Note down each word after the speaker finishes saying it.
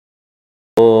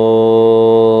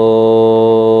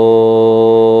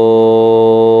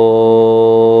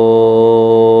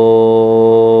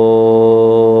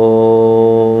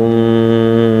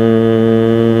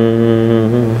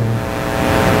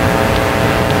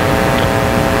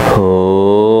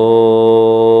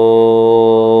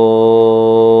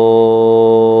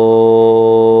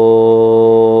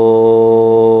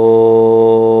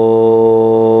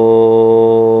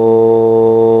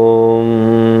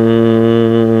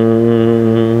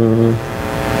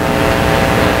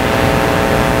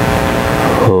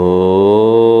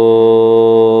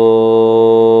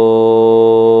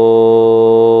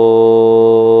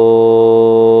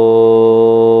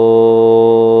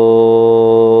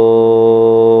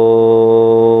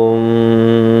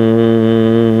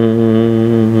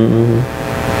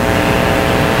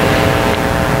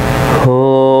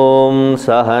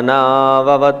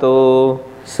सहनाववतु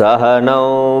सहनौ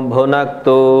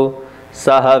भुनक्तु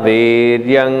सह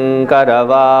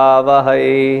वीर्यङ्करवावहै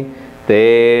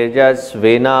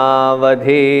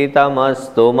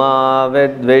तेजस्विनावधीतमस्तु मा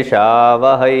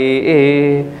विद्विषावहै।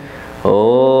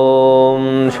 ॐ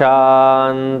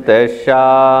शान्ति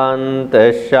शान्ति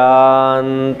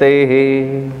शान्तिः।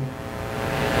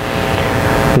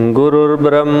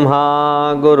 गुरुर्ब्रह्मा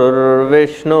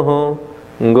गुरुर्विष्णुः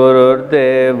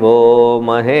गुरुर्देवो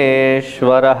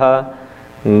महेश्वरः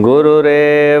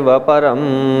गुरुरेव परं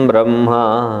ब्रह्म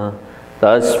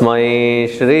तस्मै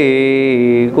श्री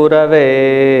गुरवे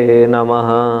नमः।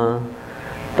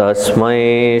 तस्मै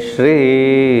श्री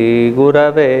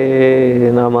गुरवे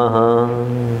नमः।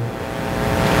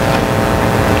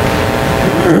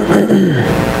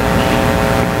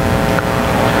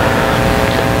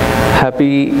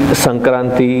 Happy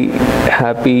Sankranti,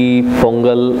 happy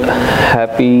Pongal,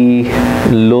 happy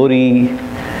Lori,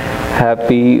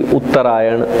 happy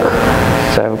Uttarayan.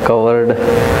 So I have covered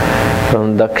from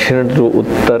Dakshin to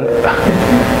Uttar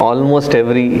almost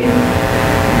every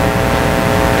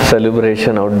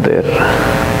celebration out there.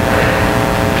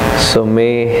 So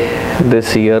may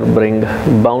this year bring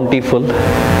bountiful,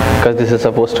 because this is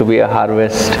supposed to be a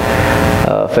harvest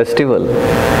festival.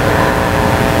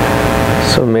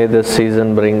 So may this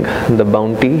season bring the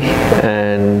bounty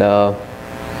and a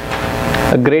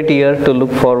great year to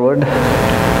look forward,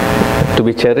 to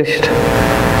be cherished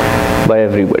by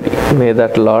everybody. May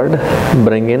that Lord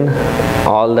bring in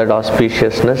all that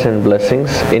auspiciousness and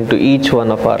blessings into each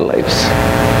one of our lives.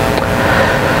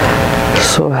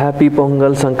 So happy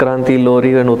Pongal, Sankranti,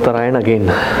 Lori and Uttarayan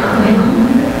again.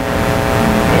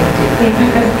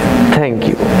 Thank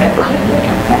you.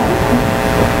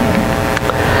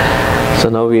 So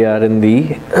now we are in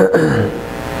the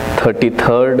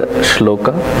 33rd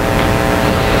shloka.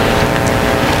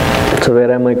 So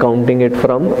where am I counting it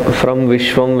from? From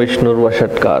Vishvam Vishnur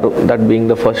Vashatkaru, that being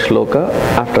the first shloka.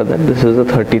 After that, this is the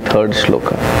 33rd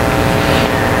shloka.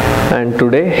 And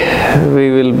today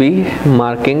we will be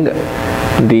marking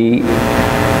the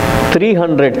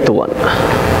 300th one.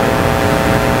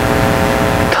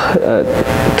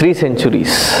 3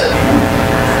 centuries.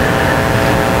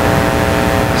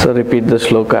 So repeat the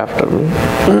shloka after me.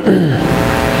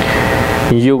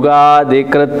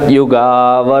 Yugadikrit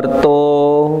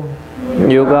yugavarto,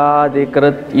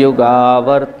 Yugadikrit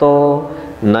yugavarto,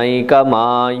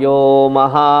 Naikamayo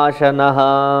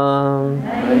mahashanaha,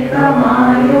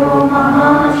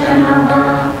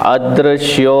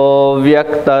 Adrishyo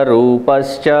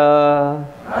vyaktarupascha,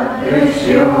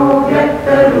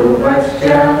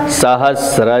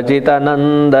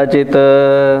 Sahasrajitanandajit,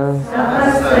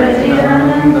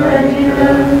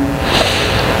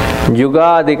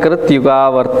 Yugadikrit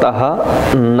yugavartaha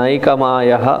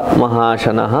Naikamayaha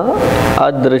mahashanaha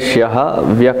Adrishyaha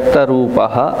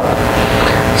vyaktarupaha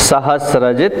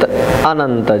Sahasrajit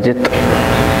anantajit.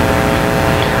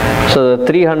 So the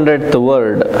 300th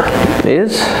word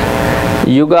is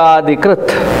Yugadikrit.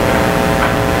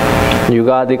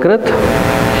 Yugadikrit,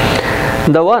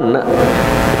 the one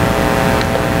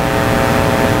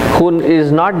who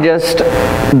is not just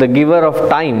the giver of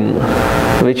time,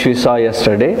 which we saw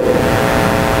yesterday,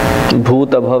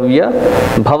 Bhuta Bhavya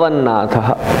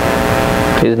Bhavannatha.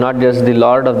 He is not just the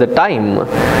Lord of the time,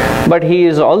 but he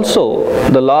is also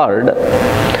the Lord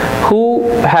who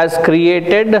has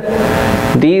created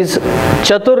these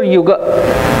Chatur Yuga,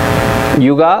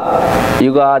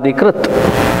 Yugadikrit,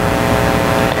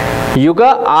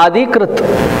 Yuga Adikrit.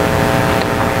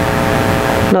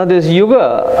 Now this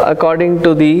Yuga, according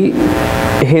to the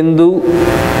Hindu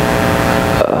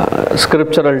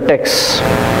scriptural texts,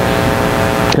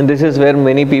 and this is where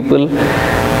many people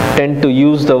tend to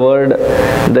use the word,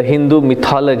 the Hindu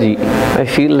mythology. I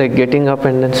feel like getting up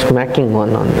and then smacking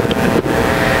one on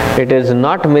the It is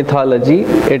not mythology,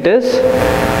 it is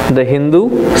the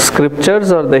Hindu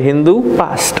scriptures or the Hindu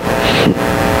past.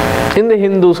 In the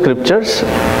Hindu scriptures,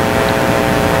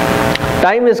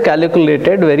 time is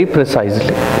calculated very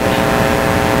precisely.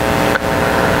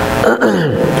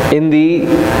 In the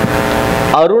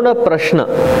Aruna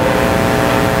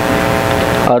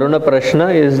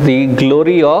Prashna is the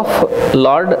glory of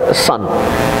Lord Sun.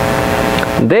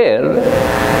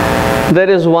 There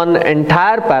is one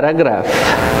entire paragraph.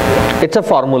 It's a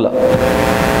formula.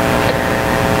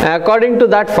 According to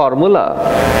that formula,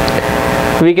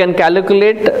 we can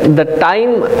calculate the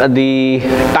time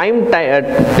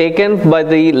taken by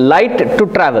the light to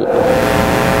travel.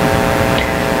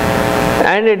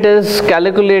 And it is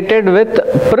calculated with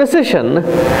precision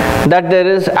that there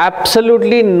is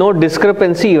absolutely no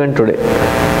discrepancy even today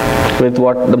with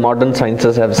what the modern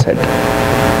sciences have said.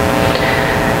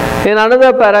 In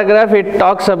another paragraph, it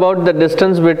talks about the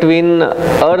distance between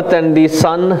Earth and the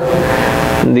Sun,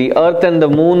 the Earth and the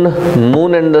Moon,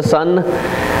 Moon and the Sun,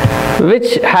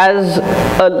 which has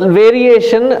a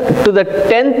variation to the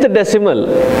 10th decimal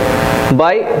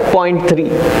by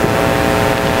 0.3.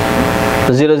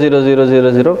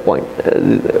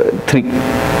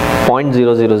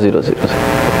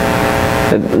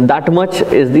 0.0000.0000. That much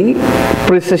is the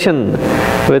precision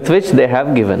with which they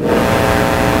have given.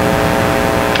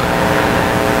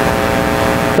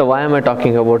 So why am I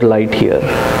talking about light here?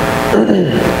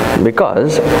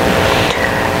 Because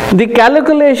the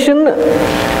calculation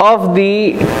of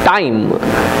the time,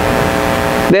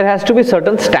 there has to be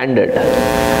certain standard.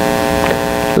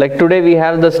 Like today we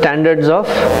have the standards of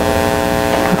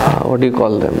what do you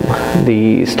call them?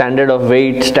 The standard of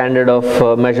weight, standard of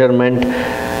measurement.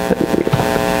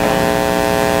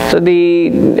 So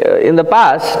in the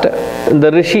past, the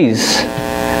rishis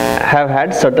have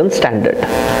had certain standard.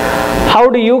 How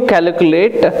do you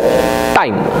calculate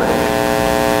time?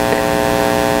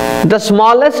 The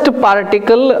smallest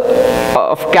particle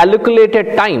of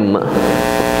calculated time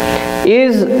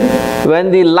is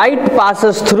when the light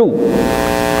passes through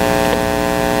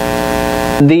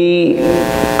the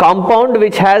compound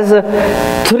which has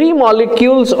 3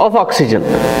 molecules of oxygen.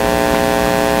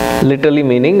 Literally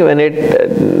meaning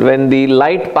when the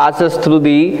light passes through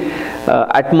the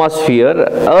atmosphere,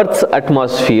 Earth's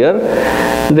atmosphere,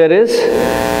 there is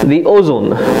the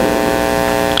ozone.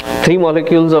 3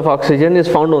 molecules of oxygen is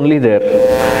found only there.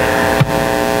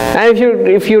 And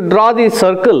if you draw the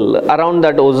circle around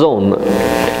that ozone,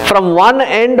 from one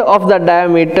end of the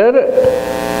diameter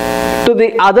to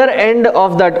the other end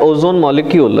of that ozone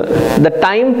molecule, the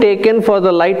time taken for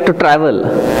the light to travel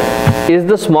is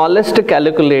the smallest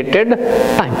calculated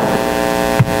time.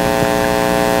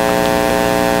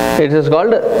 It is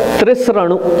called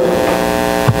Trisranu.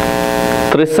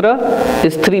 Trisra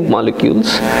is 3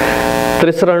 molecules.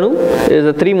 Trisranu is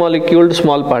a 3-moleculed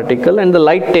small particle, and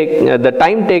the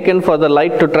time taken for the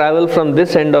light to travel from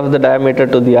this end of the diameter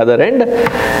to the other end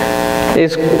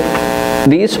is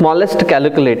the smallest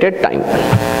calculated time.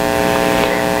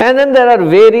 And then there are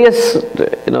various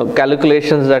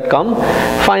calculations that come.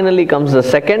 Finally comes the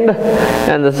second,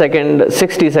 and the second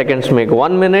 60 seconds make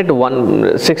 1 minute,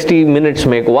 60 minutes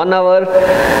make 1 hour,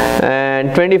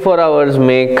 and 24 hours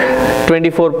make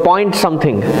 24 point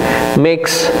something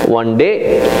makes 1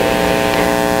 day,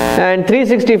 and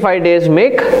 365 days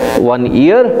make 1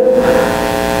 year.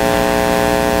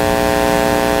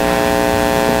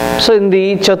 So in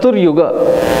the Chatur Yuga,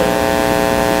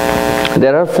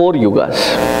 there are 4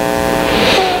 yugas.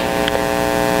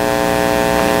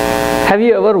 Have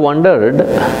you ever wondered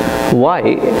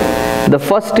why the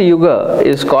first yuga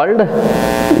is called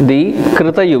the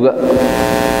Krita Yuga?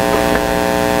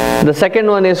 The second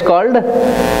one is called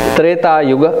Treta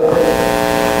Yuga.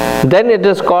 Then it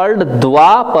is called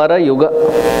Dwapara Yuga.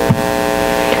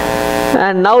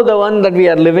 And now the one that we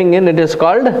are living in, it is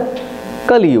called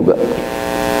Kali Yuga.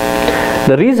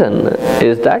 The reason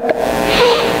is that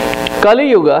Kali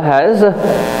Yuga has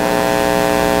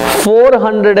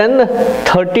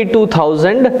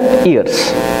 432,000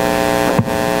 years.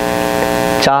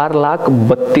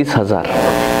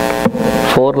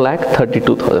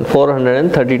 4,32,000.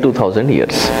 432,000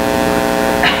 years.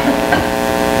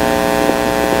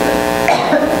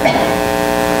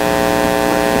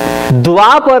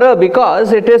 Dwapara,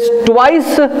 because it is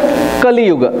twice Kali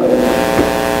Yuga.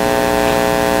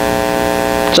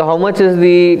 So how much is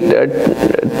the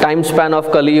time span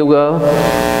of Kali Yuga?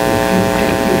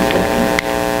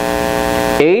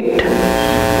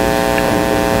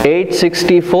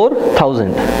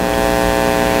 864,000.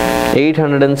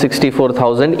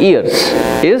 864,000 years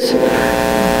is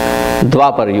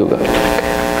Dwapara Yuga.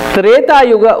 Treta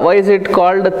Yuga, why is it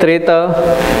called Treta?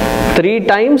 3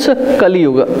 times Kali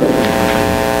Yuga.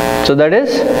 So that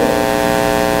is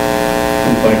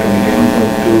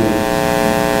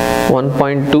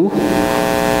 1.2.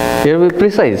 You will be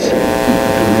precise.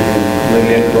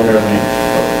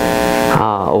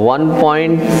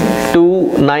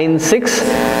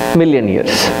 1.296 million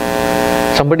years.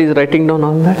 Somebody is writing down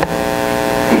all that.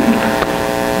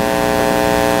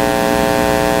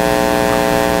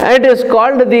 It is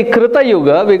called the Krita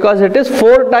Yuga because it is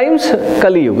 4 times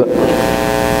Kali Yuga.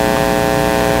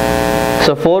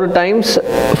 So 4 times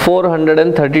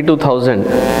 432,000.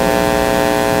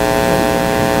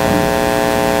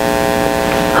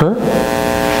 Huh?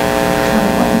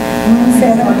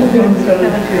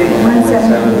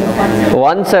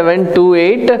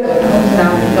 1728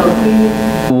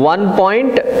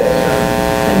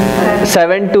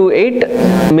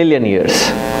 1.728 million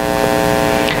years.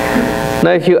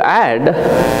 Now if you add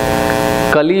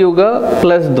Kali Yuga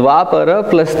plus Dwapara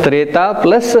plus Treta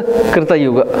plus Krita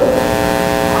Yuga,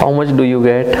 how much do you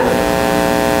get?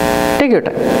 Take your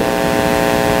time.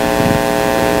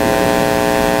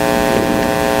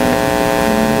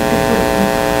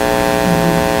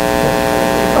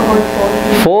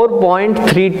 About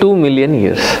 4.32 million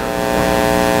years.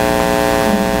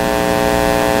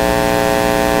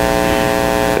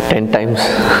 Ten times.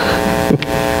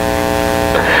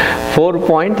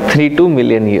 4.32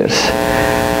 million years.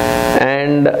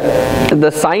 And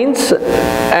the science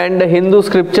and the Hindu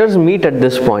scriptures meet at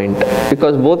this point,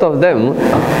 because both of them,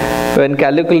 when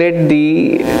calculate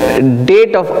the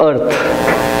date of earth,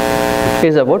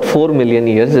 is about 4 million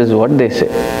years is what they say.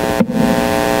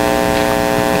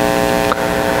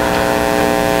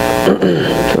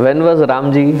 When was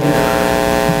Ramji?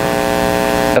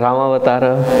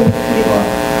 Ramavatara?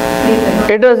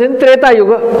 It was in Treta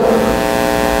Yuga.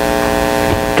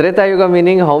 Treta Yuga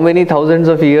meaning how many thousands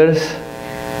of years?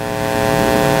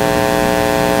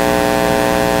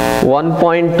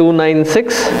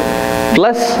 1.296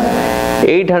 plus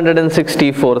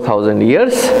 864,000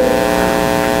 years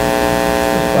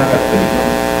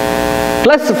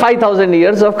plus 5,000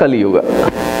 years of Kali Yuga.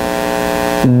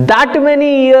 That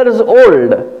many years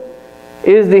old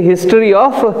is the history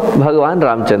of Bhagavan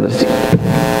Ramchandraji.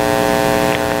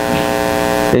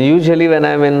 Usually when I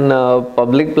am in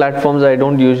public platforms, I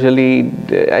don't usually,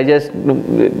 I just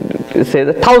say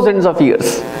the thousands of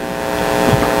years.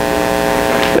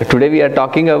 Today we are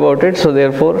talking about it, so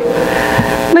therefore,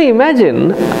 now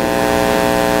imagine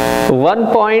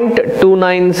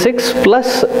 1.296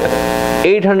 plus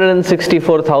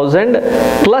 864,000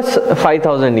 plus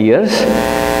 5,000 years.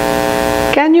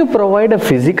 Can you provide a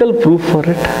physical proof for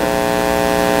it?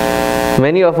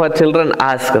 Many of our children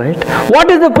ask, right?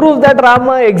 What is the proof that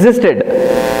Rama existed?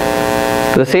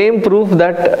 The same proof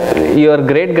that your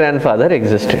great-grandfather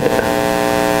existed.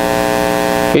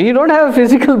 You don't have a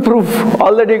physical proof.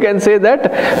 All that you can say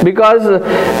that because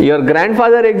your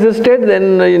grandfather existed,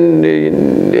 then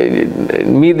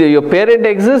your parent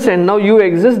exists, and now you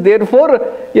exist, therefore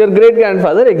your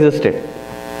great-grandfather existed.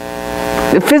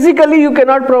 Physically you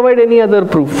cannot provide any other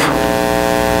proof.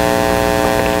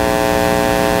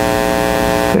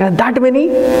 That many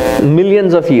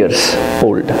millions of years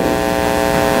old.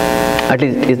 At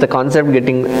least is the concept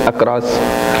getting across.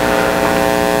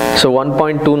 So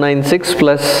 1.296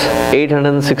 plus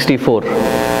 864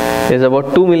 is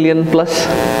about 2 million plus.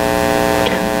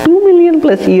 2 million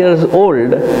plus years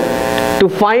old. To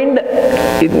find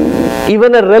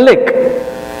even a relic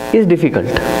is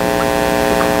difficult.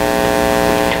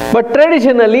 But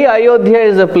traditionally Ayodhya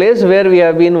is a place where we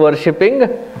have been worshipping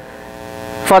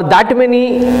for that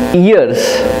many years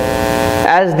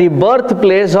as the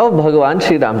birthplace of Bhagavan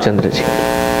Sri Ramchandraji.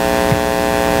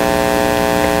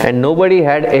 And nobody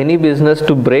had any business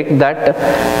to break that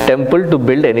temple to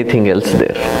build anything else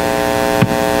there.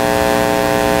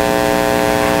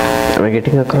 Am I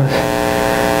getting across?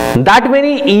 That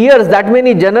many years, that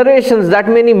many generations, that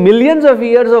many millions of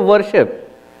years of worship.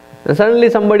 And suddenly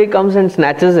somebody comes and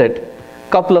snatches it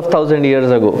couple of thousand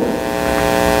years ago.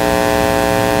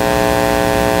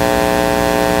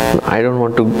 I don't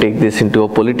want to take this into a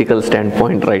political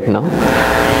standpoint right now.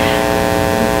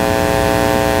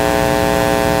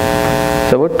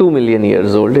 So about 2 million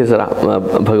years old is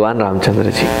Bhagavan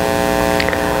Ramchandraji.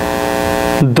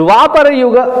 Dwapara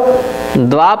Yuga.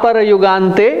 Dwapara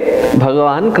Yugante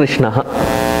Bhagavan Krishna.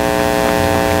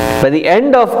 By the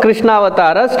end of Krishna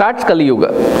Avatara starts Kali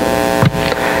Yuga.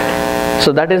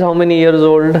 So that is how many years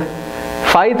old?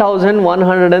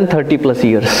 5,130 plus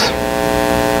years.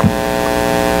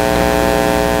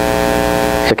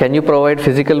 So can you provide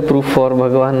physical proof for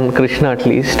Bhagavan Krishna at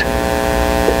least?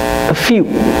 few.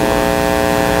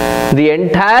 The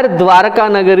entire Dwarka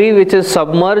Nagari, which is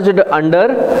submerged under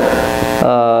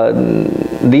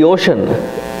the ocean,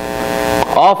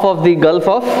 off of the Gulf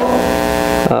of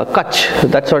Kutch,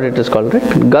 that's what it is called,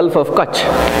 right? Gulf of Kutch.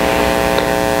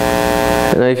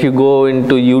 If you go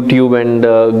into YouTube and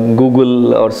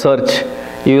Google or search,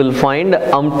 you will find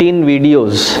umpteen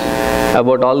videos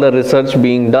about all the research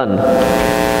being done.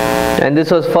 And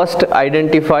this was first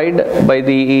identified by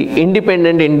the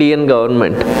independent Indian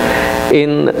government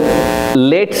in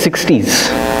late 60s,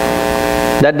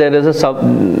 that there is a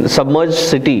submerged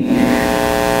city,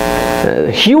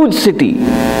 huge city,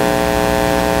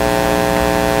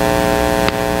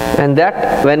 and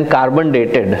that when carbon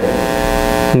dated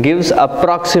gives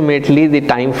approximately the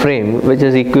time frame which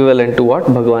is equivalent to what?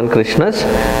 Bhagavan Krishna's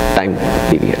time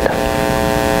period.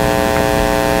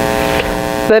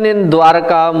 Then in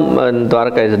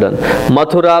Dwarka is done.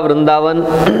 Mathura, Vrindavan,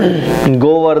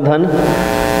 Govardhan,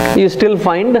 you still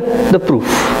find the proof.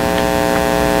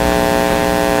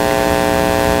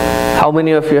 How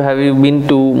many of you have been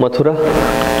to Mathura?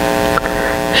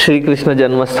 Shri Krishna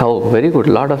Janmasthana. Oh, very good,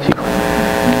 lot of you.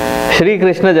 Shri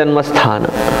Krishna Janmasthana.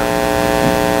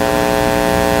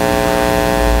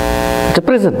 It's a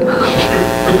prison.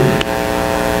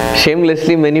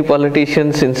 Shamelessly, many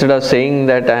politicians, instead of saying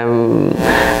that I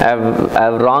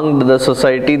have wronged the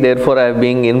society, therefore I am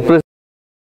being imprisoned,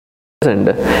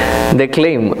 they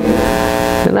claim,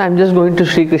 I am just going to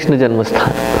Shri Krishna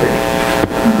Janmasthana.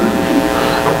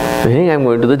 Meaning I am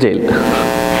going to the jail.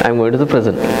 I am going to the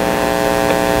prison.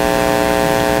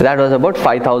 That was about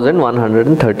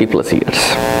 5,130 plus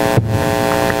years.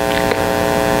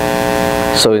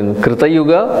 So in Krita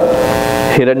Yuga,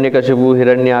 Hiranyakashipu,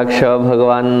 Hiranyaksha,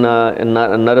 Bhagavan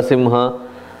Narasimha,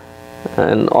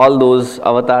 and all those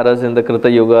avatars in the Krita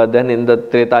Yuga, then in the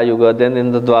Treta Yuga, then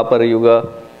in the Dwapara Yuga.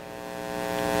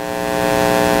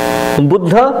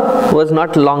 Buddha was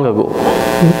not long ago,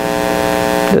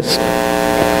 just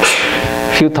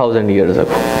few thousand years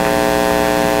ago.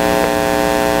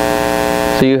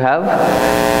 So you have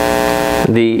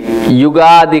the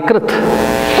Yugadikrit,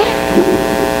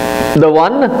 the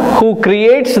one who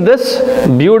creates this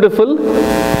beautiful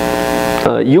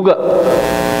Yuga,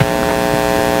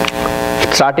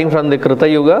 starting from the Krita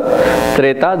Yuga,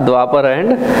 Treta, Dwapara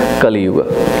and Kali Yuga.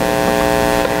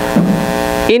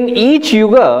 In each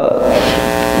Yuga,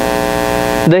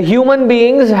 the human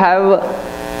beings have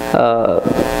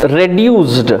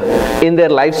reduced in their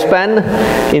lifespan,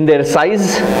 in their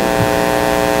size,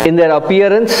 in their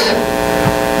appearance.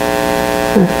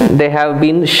 They have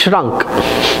been shrunk.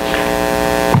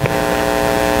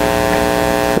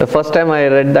 The first time I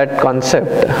read that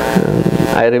concept,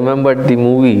 I remembered the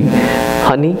movie,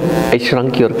 Honey, I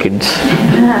Shrunk Your Kids.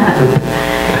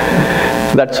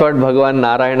 That's what Bhagavan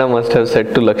Narayana must have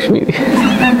said to Lakshmi.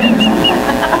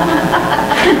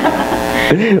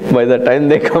 By the time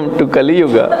they come to Kali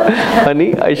Yuga,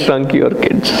 honey, I shrunk your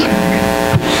kids.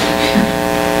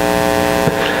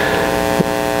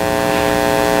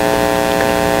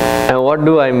 And what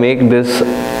do I make this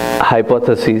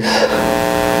hypothesis?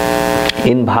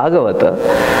 In Bhagavata,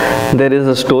 there is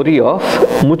a story of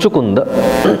Muchukunda.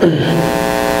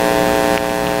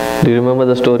 Do you remember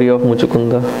the story of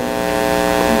Muchukunda?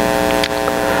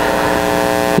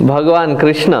 Bhagavan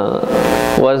Krishna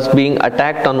was being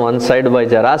attacked on one side by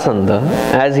Jarasandha.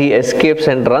 As he escapes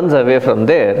and runs away from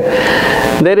there,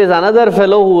 there is another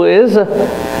fellow who is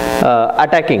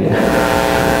attacking,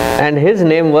 and his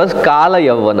name was Kala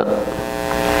Yavana,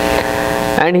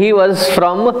 and he was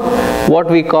from what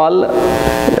we call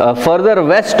further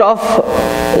west of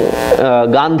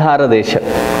Gandhara Desha,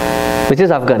 which is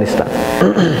Afghanistan.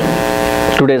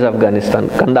 Today's Afghanistan,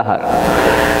 Kandahar,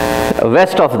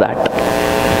 west of that.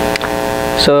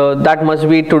 So that must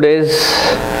be today's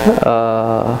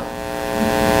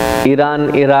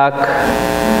Iran, Iraq,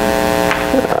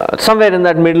 somewhere in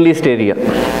that Middle East area.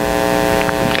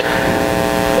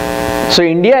 So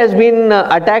India has been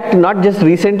attacked not just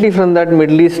recently from that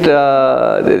Middle East,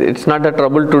 it's not a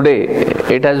trouble today.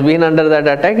 It has been under that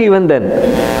attack even then.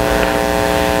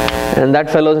 And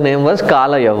that fellow's name was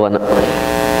Kala Yavana.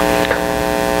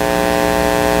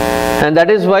 And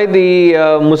that is why the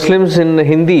Muslims in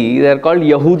Hindi, they are called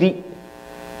Yahudi,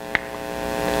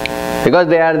 because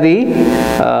they are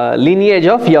the lineage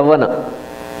of Yavana,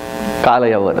 Kala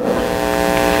Yavana.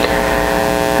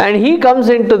 And he comes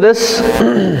into this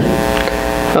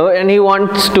and he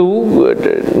wants to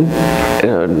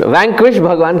vanquish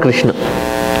Bhagavan Krishna.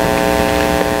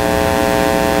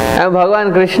 And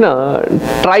Bhagavan Krishna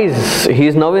tries, he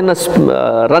is now in a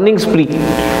running spree,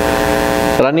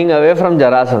 running away from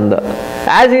Jarasandha.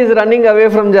 As he is running away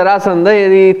from Jarasandha,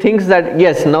 he thinks that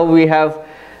yes, now we have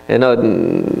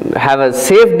a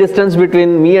safe distance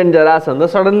between me and Jarasandha.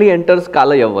 Suddenly enters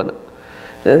Kala Yavana.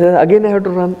 Again I have to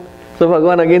run. So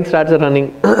Bhagavan again starts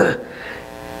running.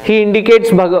 He indicates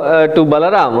to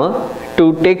Balarama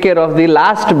to take care of the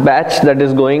last batch that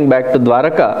is going back to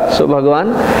Dwaraka. So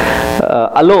Bhagavan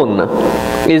alone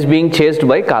is being chased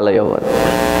by Kala Yavana.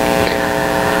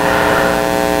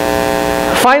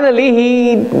 Finally,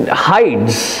 he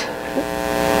hides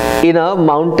in a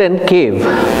mountain cave,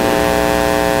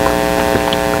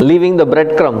 leaving the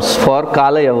breadcrumbs for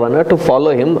Kala Yavana to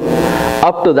follow him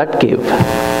up to that cave.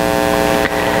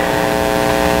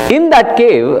 In that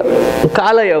cave,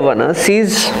 Kala Yavana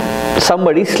sees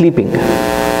somebody sleeping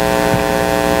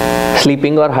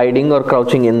or hiding or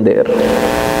crouching in there.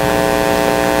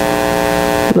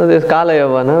 Now this Kala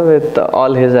Yavana, with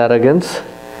all his arrogance,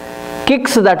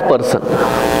 kicks that person,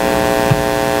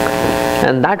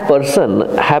 and that person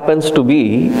happens to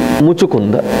be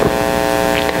Muchukunda.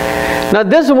 Now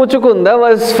this Muchukunda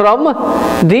was from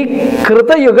the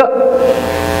Krita Yuga,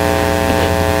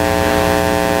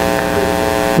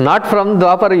 not from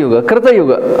Dwapara Yuga, Krita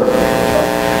Yuga.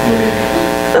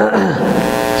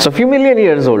 So a few million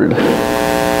years old.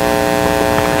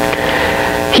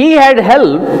 He had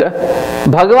helped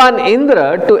Bhagavan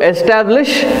Indra to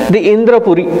establish the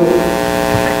Indrapuri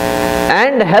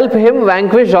and help him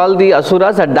vanquish all the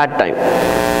Asuras at that time.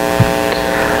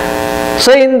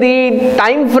 So in the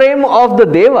time frame of the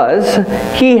Devas,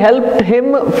 he helped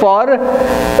him for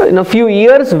a few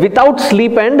years without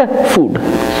sleep and food.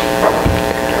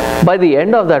 By the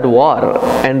end of that war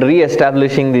and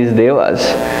re-establishing these Devas,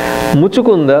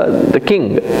 Muchukunda, the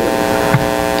king,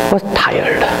 was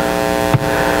tired.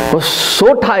 Was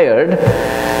so tired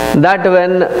that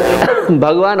when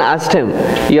Bhagavan asked him,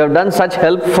 you have done such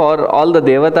help for all the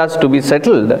Devatas to be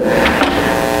settled,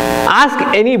 ask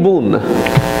any boon.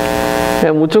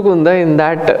 And Muchukunda, in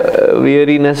that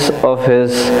weariness of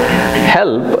his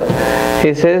help,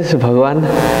 he says, Bhagavan,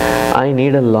 I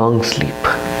need a long sleep.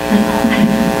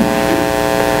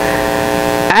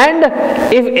 And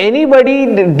if anybody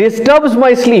disturbs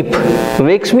my sleep,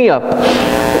 wakes me up,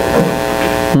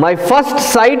 my first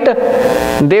sight,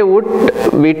 they would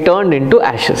be turned into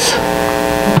ashes.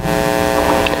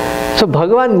 So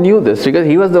Bhagavan knew this because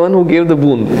he was the one who gave the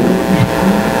boon.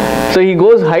 So he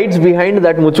goes, hides behind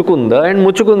that Muchukunda, and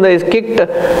Muchukunda is kicked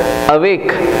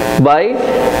awake by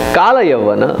Kala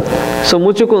Yavana. So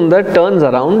Muchukunda turns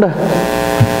around,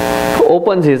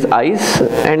 opens his eyes,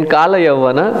 and Kala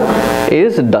Yavana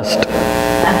is dust.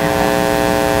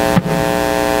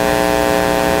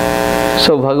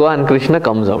 So Bhagavan Krishna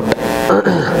comes out.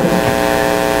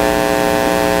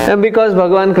 And because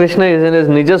Bhagavan Krishna is in his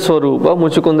Nija Swarupa,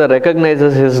 Muchukunda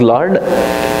recognizes his Lord.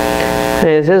 And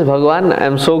he says, Bhagavan, I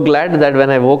am so glad that when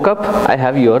I woke up, I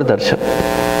have your darshan.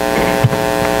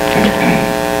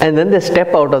 And then they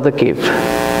step out of the cave.